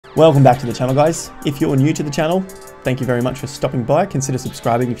Welcome back to the channel, guys. If you're new to the channel, thank you very much for stopping by. Consider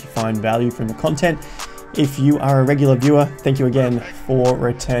subscribing if you find value from the content. If you are a regular viewer, thank you again for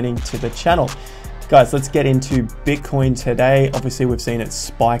returning to the channel. Guys, let's get into Bitcoin today. Obviously, we've seen it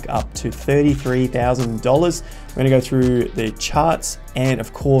spike up to $33,000. We're going to go through the charts and,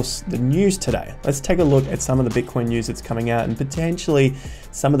 of course, the news today. Let's take a look at some of the Bitcoin news that's coming out and potentially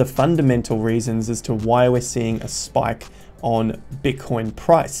some of the fundamental reasons as to why we're seeing a spike on Bitcoin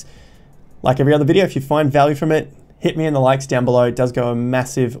price. Like every other video, if you find value from it, hit me in the likes down below. It does go a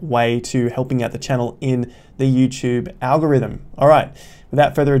massive way to helping out the channel in the YouTube algorithm. All right,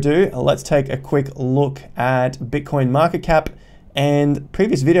 without further ado, let's take a quick look at Bitcoin market cap and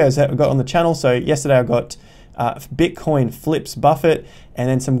previous videos that I got on the channel. So yesterday I got Bitcoin flips Buffett and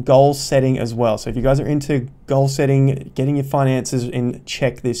then some goal setting as well. So if you guys are into goal setting, getting your finances in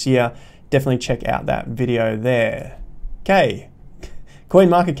check this year, definitely check out that video there. Okay, coin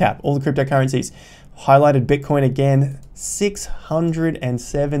market cap, all the cryptocurrencies. Highlighted Bitcoin again,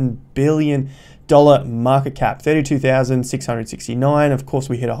 $607 billion market cap, 32,669. Of course,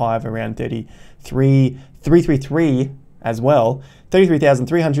 we hit a high of around 333 as well.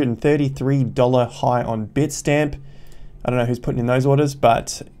 $33,333 high on Bitstamp. I don't know who's putting in those orders,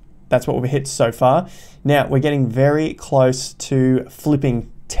 but that's what we've hit so far. Now, we're getting very close to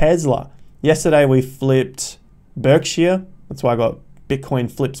flipping Tesla. Yesterday, we flipped Berkshire. That's why I got Bitcoin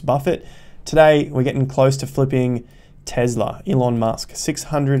flips Buffett. Today, we're getting close to flipping Tesla, Elon Musk,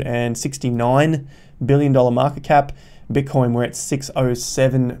 $669 billion market cap. Bitcoin, we're at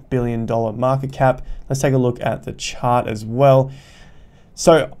 $607 billion market cap. Let's take a look at the chart as well.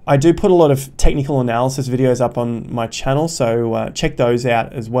 So I do put a lot of technical analysis videos up on my channel, so check those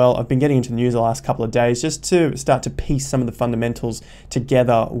out as well. I've been getting into the news the last couple of days just to start to piece some of the fundamentals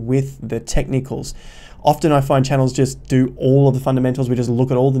together with the technicals. Often I find channels just do all of the fundamentals. We just look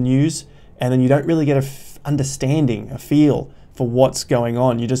at all the news and then you don't really get a understanding, a feel for what's going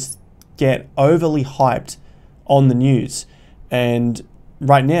on. You just get overly hyped on the news. And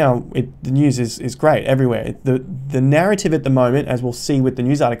right now, the news is great everywhere. The narrative at the moment, as we'll see with the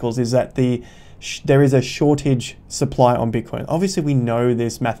news articles, is that there is a shortage supply on Bitcoin. Obviously, we know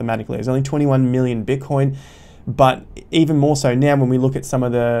this mathematically. There's only 21 million Bitcoin. But even more so now when we look at some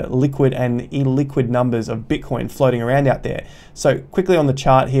of the liquid and illiquid numbers of Bitcoin floating around out there. So quickly on the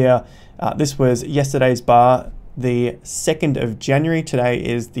chart here, this was yesterday's bar, the 2nd of January. Today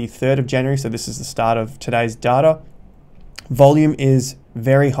is the 3rd of January, so this is the start of today's data. Volume is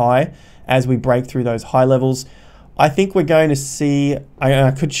very high as we break through those high levels. I think we're going to see,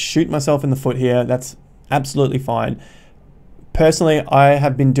 I could shoot myself in the foot here. That's absolutely fine. Personally, I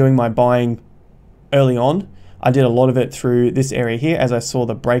have been doing my buying early on. I did a lot of it through this area here. As I saw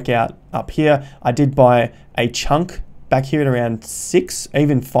the breakout up here, I did buy a chunk back here at around 6,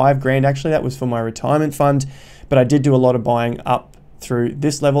 even 5 grand actually. That was for my retirement fund, but I did do a lot of buying up through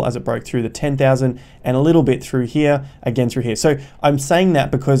this level as it broke through the 10,000 and a little bit through here, again through here. So I'm saying that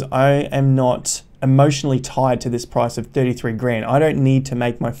because I am not emotionally tied to this price of 33 grand. I don't need to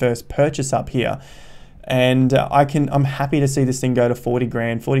make my first purchase up here. And I'm happy to see this thing go to 40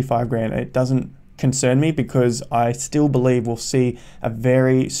 grand, 45 grand. It doesn't concern me because I still believe we'll see a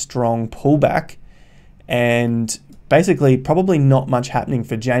very strong pullback and basically probably not much happening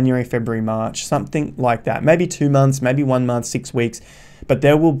for January, February, March, something like that. Maybe 2 months, maybe 1 month, 6 weeks, but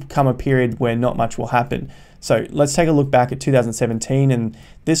there will come a period where not much will happen. So let's take a look back at 2017, and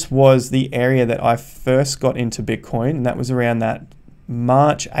this was the area that I first got into Bitcoin, and that was around that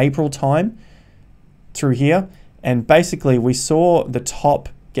March, April time through here. And basically we saw the top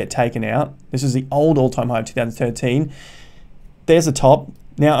get taken out. This is the old all-time high of 2013. There's the top.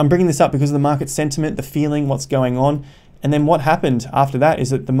 Now I'm bringing this up because of the market sentiment, the feeling, what's going on. And then what happened after that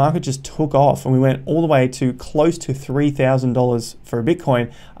is that the market just took off and we went all the way to close to $3,000 for a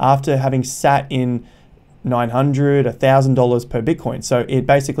Bitcoin after having sat in $900, $1,000 per Bitcoin. So it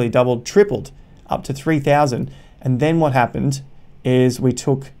basically doubled, tripled up to 3,000. And then what happened is we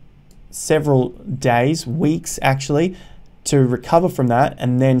took several days, weeks actually, to recover from that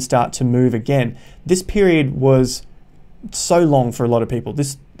and then start to move again. This period was so long for a lot of people.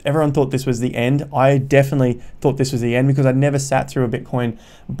 Everyone thought this was the end. I definitely thought this was the end because I'd never sat through a Bitcoin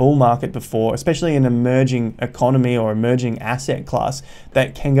bull market before, especially an emerging economy or emerging asset class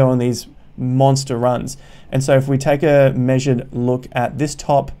that can go on these monster runs. And so if we take a measured look at this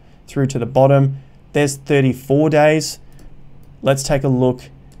top through to the bottom, there's 34 days. Let's take a look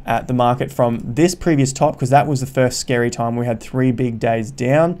at the market from this previous top, because that was the first scary time. We had 3 big days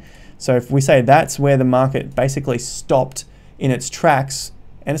down. So if we say that's where the market basically stopped in its tracks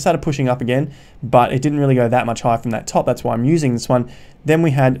and it started pushing up again, but it didn't really go that much higher from that top. That's why I'm using this one. Then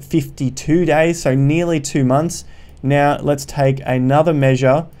we had 52 days, so nearly 2 months. Now let's take another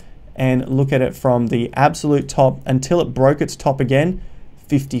measure and look at it from the absolute top until it broke its top again,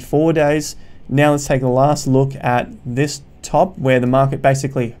 54 days. Now let's take a last look at this top where the market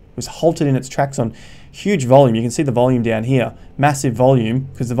basically was halted in its tracks on huge volume. You can see the volume down here, massive volume,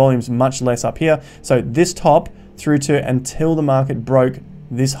 because the volume's much less up here. So this top through to until the market broke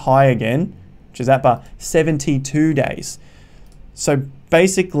this high again, which is at bar, 72 days. So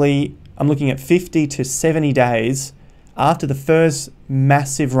basically, I'm looking at 50 to 70 days after the first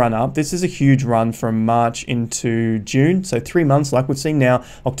massive run up. This is a huge run from March into June. So 3 months like we've seen now,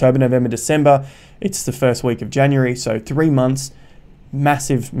 October, November, December. It's the first week of January. So 3 months,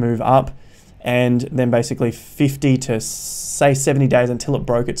 massive move up. And then basically 50 to say 70 days until it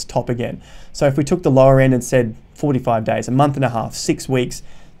broke its top again. So if we took the lower end and said 45 days, a month and a half, 6 weeks,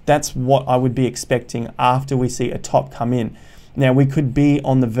 that's what I would be expecting after we see a top come in. Now we could be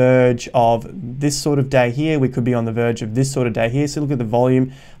on the verge of this sort of day here. We could be on the verge of this sort of day here. So look at the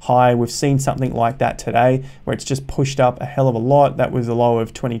volume high. We've seen something like that today where it's just pushed up a hell of a lot. That was a low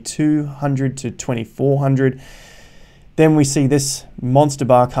of 2,200 to 2,400. Then we see this monster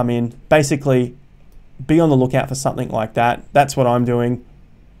bar come in. Basically, be on the lookout for something like that. That's what I'm doing.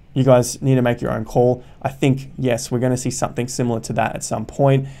 You guys need to make your own call. I think, yes, we're going to see something similar to that at some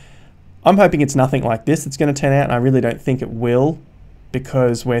point. I'm hoping it's nothing like this that's going to turn out, and I really don't think it will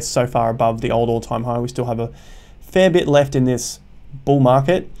because we're so far above the old all-time high. We still have a fair bit left in this bull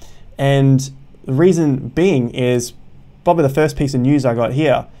market. And the reason being is probably the first piece of news I got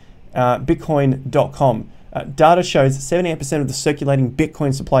here, Bitcoin.com. Data shows 78% of the circulating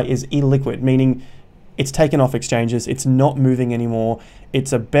Bitcoin supply is illiquid, meaning it's taken off exchanges. It's not moving anymore.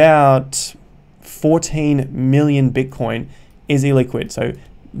 It's about 14 million Bitcoin is illiquid. So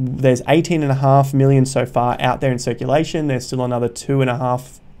there's 18.5 million so far out there in circulation. There's still another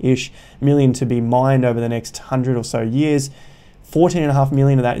 2.5-ish million to be mined over the next 100 or so years. 14.5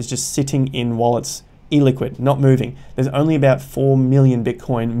 million of that is just sitting in wallets, illiquid, not moving. There's only about 4 million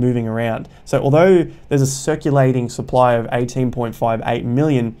Bitcoin moving around. So although there's a circulating supply of 18.58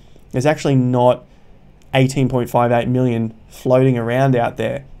 million, there's actually not 18.58 million floating around out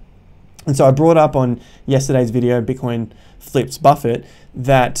there. And so I brought up on yesterday's video, Bitcoin Flips Buffett,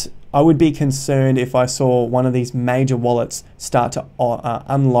 that I would be concerned if I saw one of these major wallets start to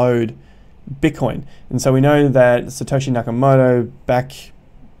unload Bitcoin. And so we know that Satoshi Nakamoto back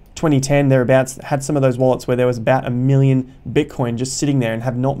 2010 thereabouts had some of those wallets where there was about 1 million Bitcoin just sitting there and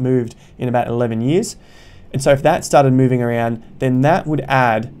have not moved in about 11 years. And so if that started moving around, then that would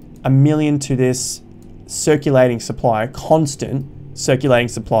add 1 million to this circulating supply, constant circulating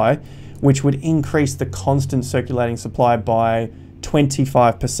supply, which would increase the constant circulating supply by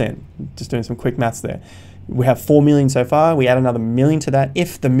 25%. Just doing some quick maths there. We have 4 million so far. We add another 1 million to that.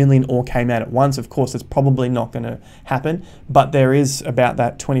 If the 1 million all came out at once, of course, it's probably not going to happen. But there is about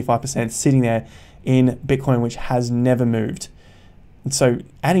that 25% sitting there in Bitcoin, which has never moved. And so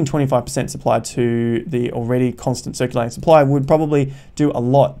adding 25% supply to the already constant circulating supply would probably do a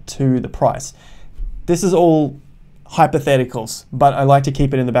lot to the price. This is all hypotheticals, but I like to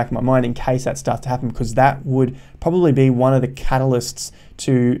keep it in the back of my mind in case that starts to happen, because that would probably be one of the catalysts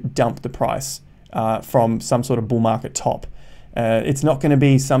to dump the price from some sort of bull market top. It's not going to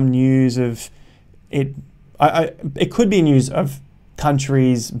be some news of it. It could be news of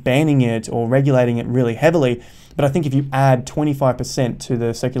countries banning it or regulating it really heavily, but I think if you add 25% to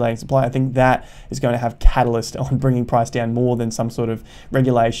the circulating supply, I think that is going to have catalyst on bringing price down more than some sort of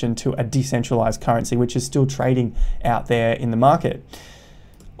regulation to a decentralized currency, which is still trading out there in the market.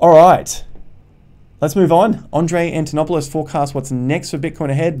 All right, let's move on. Andre Antonopoulos forecasts what's next for Bitcoin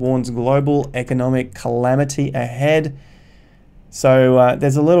ahead, warns global economic calamity ahead. So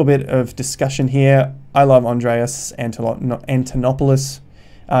there's a little bit of discussion here. I love Andreas Antonopoulos.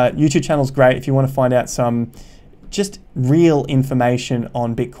 YouTube channel's great if you want to find out some just real information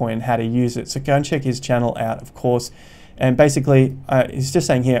on Bitcoin and how to use it. So go and check his channel out, of course. And basically, he's just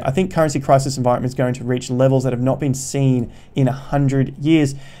saying here, I think currency crisis environment is going to reach levels that have not been seen in 100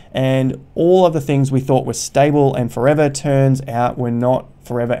 years. And all of the things we thought were stable and forever turns out were not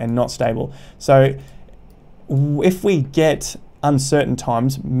forever and not stable. So if we get uncertain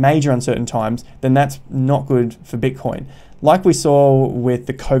times, major uncertain times, then that's not good for Bitcoin. Like we saw with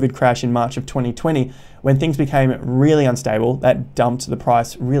the COVID crash in March of 2020, when things became really unstable, that dumped the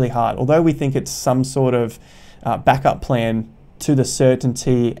price really hard. Although we think it's some sort of backup plan to the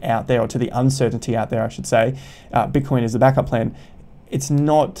certainty out there, or to the uncertainty out there, I should say, Bitcoin is the backup plan, it's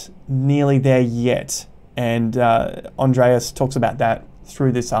not nearly there yet. And Andreas talks about that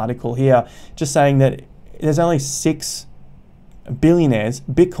through this article here, just saying that there's only 6 billionaires,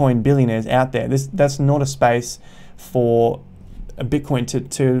 Bitcoin billionaires out there. That's not a space for a Bitcoin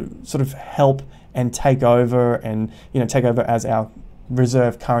to sort of help and take over, and take over as our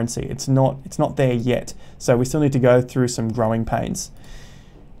reserve currency. It's not there yet. So we still need to go through some growing pains.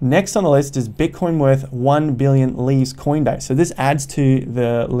 Next on the list is Bitcoin worth 1 billion leaves Coinbase. So this adds to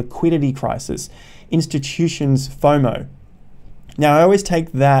the liquidity crisis. Institutions FOMO. Now I always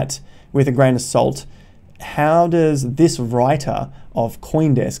take that with a grain of salt. How does this writer of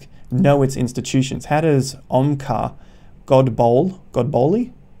CoinDesk know it's institutions? How does Omkar Godbole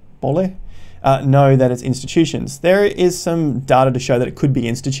know that it's institutions? There is some data to show that it could be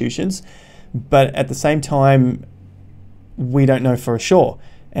institutions, but at the same time, we don't know for sure.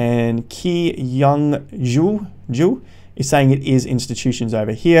 And Ki Young Ju is saying it is institutions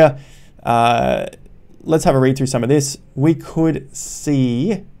over here. Let's have a read through some of this. We could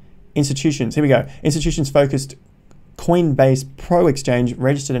see institutions. Here we go. Institutions focused Coinbase Pro exchange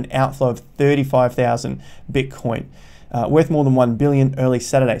registered an outflow of 35,000 Bitcoin, worth more than 1 billion early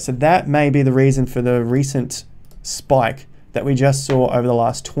Saturday. So that may be the reason for the recent spike that we just saw over the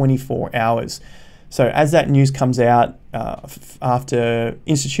last 24 hours. So as that news comes out, after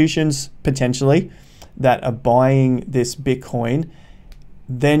institutions potentially that are buying this Bitcoin,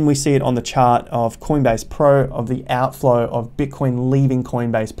 then we see it on the chart of Coinbase Pro of the outflow of Bitcoin leaving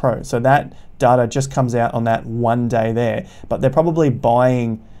Coinbase Pro. So that data just comes out on that one day there, but they're probably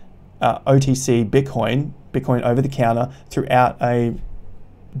buying OTC Bitcoin over the counter throughout a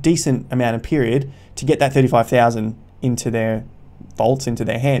decent amount of period to get that 35,000 into their vaults, into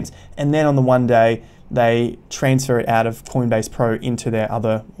their hands. And then on the one day, they transfer it out of Coinbase Pro into their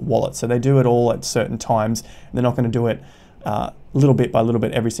other wallets. So they do it all at certain times. They're not going to do it little bit by little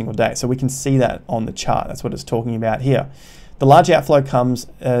bit every single day. So we can see that on the chart. That's what it's talking about here. The large outflow comes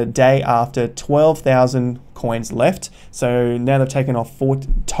a day after 12,000 coins left. So now they've taken off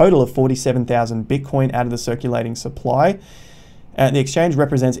total of 47,000 Bitcoin out of the circulating supply. The exchange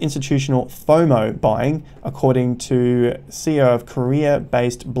represents institutional FOMO buying, according to CEO of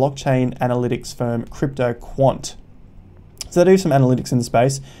Korea-based blockchain analytics firm Crypto Quant. So they do some analytics in the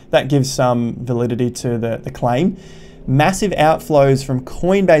space. That gives some validity to the claim. Massive outflows from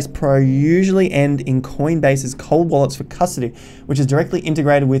Coinbase Pro usually end in Coinbase's cold wallets for custody, which is directly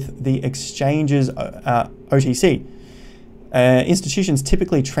integrated with the exchange's OTC. Institutions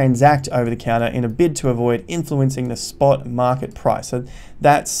typically transact over the counter in a bid to avoid influencing the spot market price. So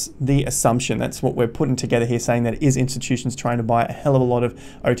that's the assumption. That's what we're putting together here, saying that it is institutions trying to buy a hell of a lot of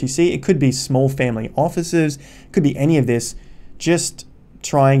OTC. It could be small family offices, could be any of this, just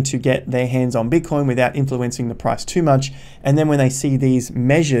trying to get their hands on Bitcoin without influencing the price too much. And then when they see these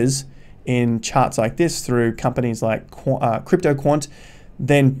measures in charts like this through companies like Crypto Quant,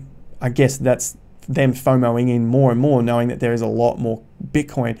 then I guess that's them FOMOing in more and more, knowing that there is a lot more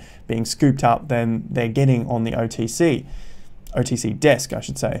Bitcoin being scooped up than they're getting on the OTC desk, I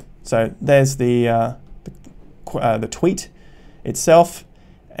should say. So there's the tweet itself,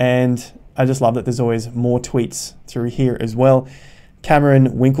 and I just love that there's always more tweets through here as well.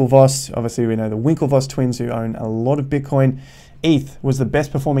 Cameron Winklevoss, obviously we know the Winklevoss twins who own a lot of Bitcoin. ETH was the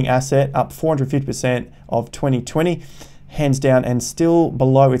best performing asset, up 450% of 2020. Hands down, and still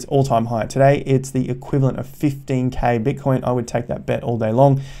below its all-time high. Today, it's the equivalent of 15K Bitcoin. I would take that bet all day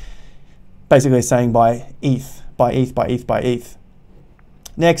long. Basically saying buy ETH, buy ETH, buy ETH, buy ETH.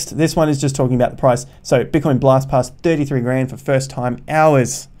 Next, this one is just talking about the price. So Bitcoin blast past 33 grand for first time,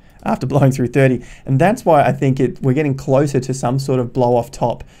 hours after blowing through 30. And that's why I think we're getting closer to some sort of blow off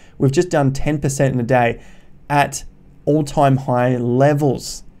top. We've just done 10% in a day at all-time high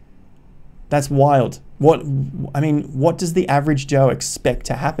levels. That's wild. What does the average Joe expect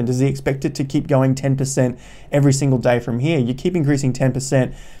to happen? Does he expect it to keep going 10% every single day from here? You keep increasing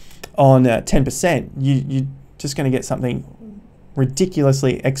 10% on 10%, you're just going to get something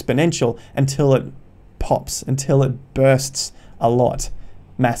ridiculously exponential until it pops, until it bursts a lot.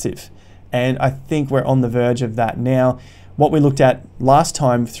 Massive. And I think we're on the verge of that now. What we looked at last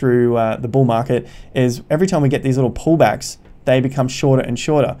time through the bull market is every time we get these little pullbacks, they become shorter and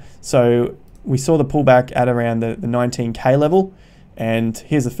shorter. So we saw the pullback at around the 19K level, and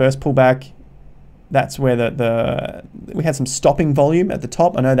here's the first pullback. That's where we had some stopping volume at the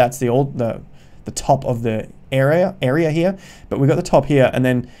top. I know that's the top of the area here, but we got the top here, and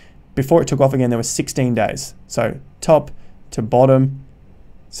then before it took off again, there was 16 days. So top to bottom,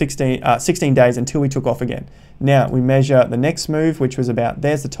 16 days until we took off again. Now we measure the next move, which was about,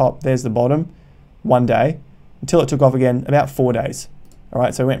 there's the top, there's the bottom, 1 day, until it took off again, about 4 days. All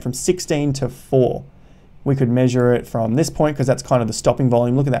right, so we went from 16 to 4. We could measure it from this point because that's kind of the stopping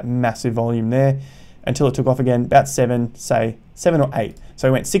volume. Look at that massive volume there. until it took off again, about 7, say 7 or 8. So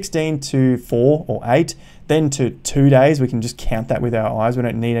we went 16 to 4 or 8, then to 2 days. We can just count that with our eyes. We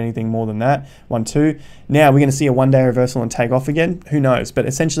don't need anything more than that. 1, 2. Now we're going to see a 1-day reversal and take off again. Who knows? But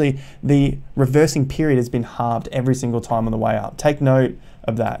essentially the reversing period has been halved every single time on the way up. Take note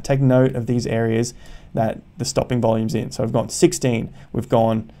of that. Take note of these areas that the stopping volume's in. So we've gone 16. We've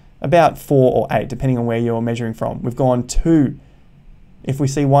gone about 4 or 8, depending on where you're measuring from. We've gone 2. If we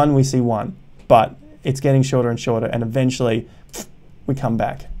see 1, we see 1. But it's getting shorter and shorter, and eventually we come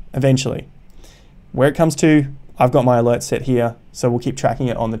back. Eventually. Where it comes to, I've got my alert set here, so we'll keep tracking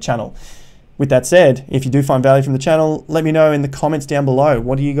it on the channel. With that said, if you do find value from the channel, let me know in the comments down below.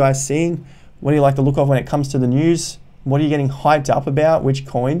 What are you guys seeing? What do you like the look of when it comes to the news? What are you getting hyped up about? Which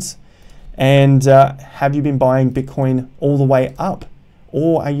coins? And have you been buying Bitcoin all the way up?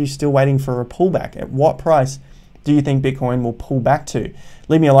 Or are you still waiting for a pullback? At what price do you think Bitcoin will pull back to?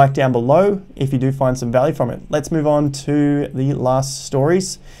 Leave me a like down below if you do find some value from it. Let's move on to the last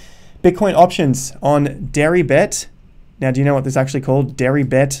stories. Bitcoin options on Deribet. Now, do you know what this is actually called?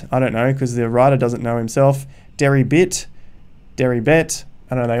 Deribet? I don't know, because the writer doesn't know himself. Deribet.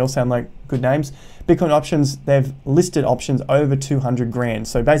 I don't know, they all sound like good names. Bitcoin options, they've listed options over 200 grand.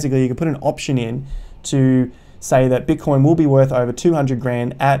 So basically you can put an option in to say that Bitcoin will be worth over 200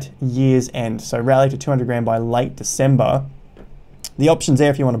 grand at year's end. So rally to 200 grand by late December. The option's there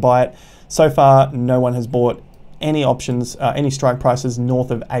if you want to buy it. So far, no one has bought any options, any strike prices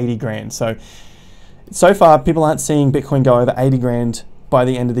north of 80 grand. So far, people aren't seeing Bitcoin go over 80 grand by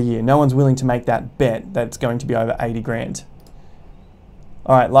the end of the year. No one's willing to make that bet that it's going to be over 80 grand.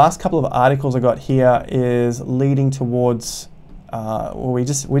 All right, last couple of articles I got here is leading towards, well, we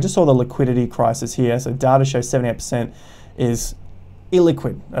just saw the liquidity crisis here. So data shows 78% is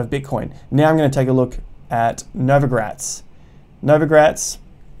illiquid of Bitcoin. Now I'm going to take a look at Novogratz. Novogratz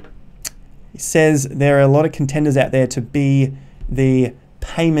says there are a lot of contenders out there to be the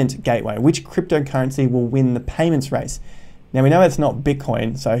payment gateway. Which cryptocurrency will win the payments race? Now we know it's not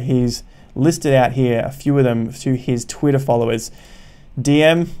Bitcoin, so he's listed out here a few of them to his Twitter followers.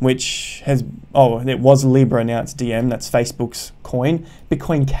 DM, which has, it was Libra, now it's DM, that's Facebook's coin.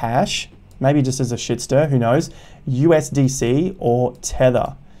 Bitcoin Cash, maybe just as a shitster, who knows. USDC or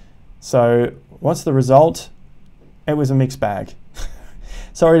Tether. So what's the result? It was a mixed bag.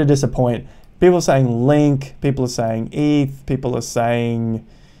 Sorry to disappoint. People are saying Link, people are saying ETH, people are saying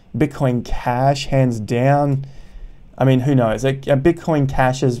Bitcoin Cash, hands down. I mean, who knows? A Bitcoin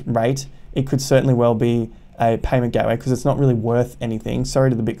Cash's rate, it could certainly well be a payment gateway because it's not really worth anything. Sorry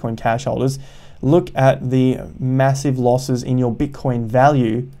to the Bitcoin Cash holders. Look at the massive losses in your Bitcoin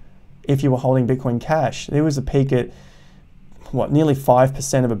value if you were holding Bitcoin Cash. There was a peak at, what, nearly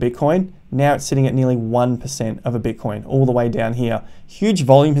 5% of a Bitcoin. Now it's sitting at nearly 1% of a Bitcoin, all the way down here. Huge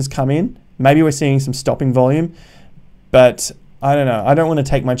volume has come in. Maybe we're seeing some stopping volume, but I don't know. I don't want to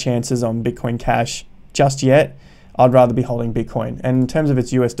take my chances on Bitcoin Cash just yet. I'd rather be holding Bitcoin. And in terms of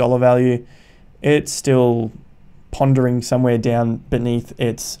its US dollar value, it's still pondering somewhere down beneath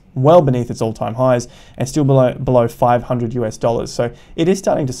its, well beneath its all-time highs, and still below 500 US dollars. So it is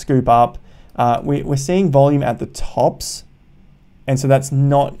starting to scoop up. We're seeing volume at the tops, and so that's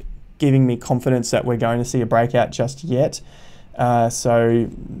not giving me confidence that we're going to see a breakout just yet. So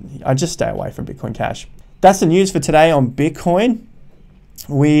I just stay away from Bitcoin Cash. That's the news for today on Bitcoin.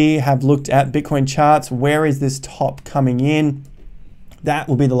 We have looked at Bitcoin charts. Where is this top coming in? That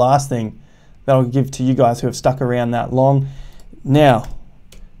will be the last thing that I'll give to you guys who have stuck around that long. Now,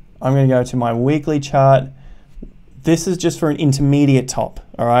 I'm going to go to my weekly chart. This is just for an intermediate top,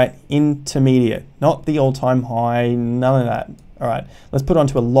 all right? Intermediate, not the all-time high, none of that. All right, let's put it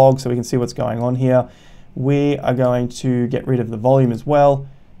onto a log so we can see what's going on here. We are going to get rid of the volume as well.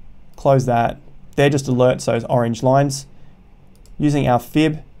 Close that. They're just alerts, those orange lines. Using our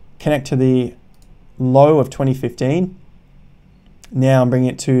fib, connect to the low of 2015. Now I'm bringing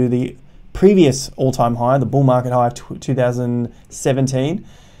it to the previous all-time high, the bull market high of 2017.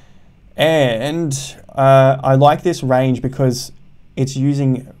 And I like this range because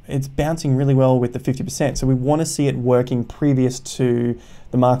it's bouncing really well with the 50%. So we want to see it working previous to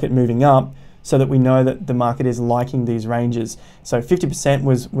the market moving up so that we know that the market is liking these ranges. So 50%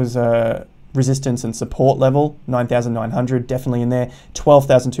 was a resistance and support level, 9,900 definitely in there,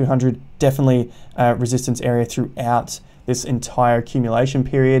 12,200 definitely resistance area throughout this entire accumulation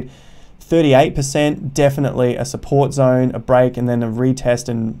period. 38% definitely a support zone, a break, and then a retest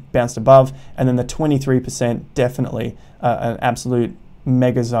and bounced above. And then the 23% definitely an absolute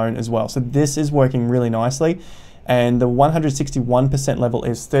mega zone as well. So this is working really nicely. and the 161% level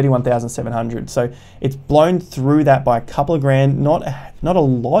is 31,700. So it's blown through that by a couple of grand, not a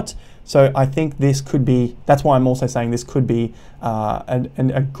lot. So I think this could be, that's why I'm also saying this could be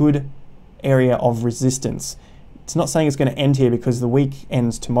a good area of resistance. It's not saying it's going to end here because the week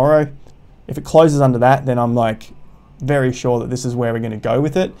ends tomorrow. If it closes under that, then I'm like very sure that this is where we're going to go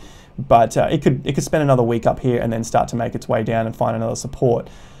with it. But it could spend another week up here and then start to make its way down and find another support.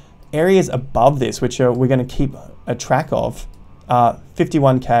 Areas above this, which we're going to keep a track of,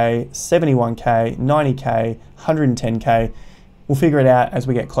 51K, 71K, 90K, 110K. We'll figure it out as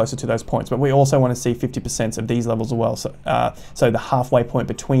we get closer to those points. But we also want to see 50% of these levels as well. So the halfway point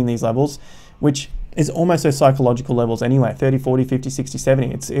between these levels, which is almost those psychological levels anyway, 30, 40, 50, 60,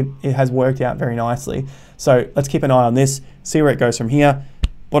 70. It has worked out very nicely. So let's keep an eye on this, see where it goes from here.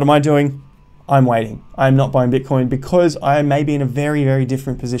 What am I doing? I'm waiting. I'm not buying Bitcoin because I may be in a very, very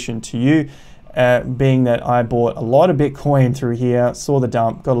different position to you, being that I bought a lot of Bitcoin through here, saw the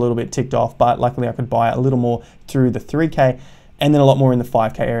dump, got a little bit ticked off, but luckily I could buy a little more through the 3K and then a lot more in the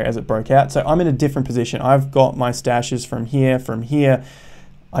 5K area as it broke out. So I'm in a different position. I've got my stashes from here.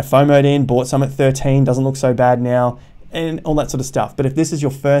 I FOMO'd in, bought some at 13, doesn't look so bad now, and all that sort of stuff. But if this is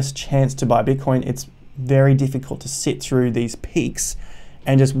your first chance to buy Bitcoin, it's very difficult to sit through these peaks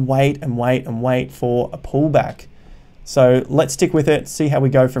and just wait and wait and wait for a pullback. So let's stick with it, see how we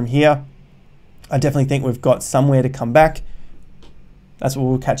go from here. I definitely think we've got somewhere to come back. That's what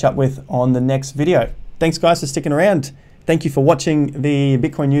we'll catch up with on the next video. Thanks guys for sticking around. Thank you for watching the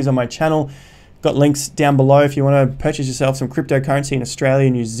Bitcoin news on my channel. Got links down below if you want to purchase yourself some cryptocurrency in Australia,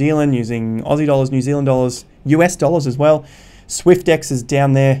 New Zealand, using Aussie dollars, New Zealand dollars, US dollars as well. SwiftX is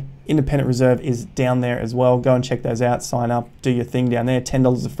down there. Independent Reserve is down there as well. Go and check those out. Sign up. Do your thing down there.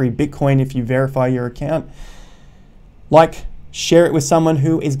 $10 of free Bitcoin if you verify your account. Like, share it with someone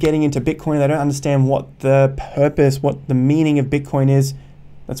who is getting into Bitcoin. They don't understand what the purpose, what the meaning of Bitcoin is.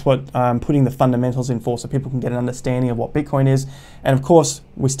 That's what I'm putting the fundamentals in for, so people can get an understanding of what Bitcoin is. And of course,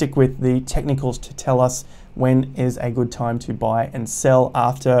 we stick with the technicals to tell us when is a good time to buy and sell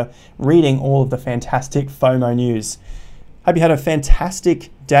after reading all of the fantastic FOMO news. Hope you had a fantastic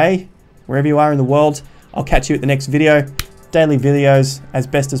day wherever you are in the world. I'll catch you at the next video. Daily videos as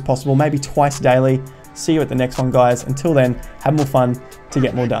best as possible, maybe twice daily. See you at the next one, guys. Until then, have more fun to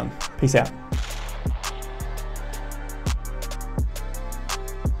get more done. Peace out.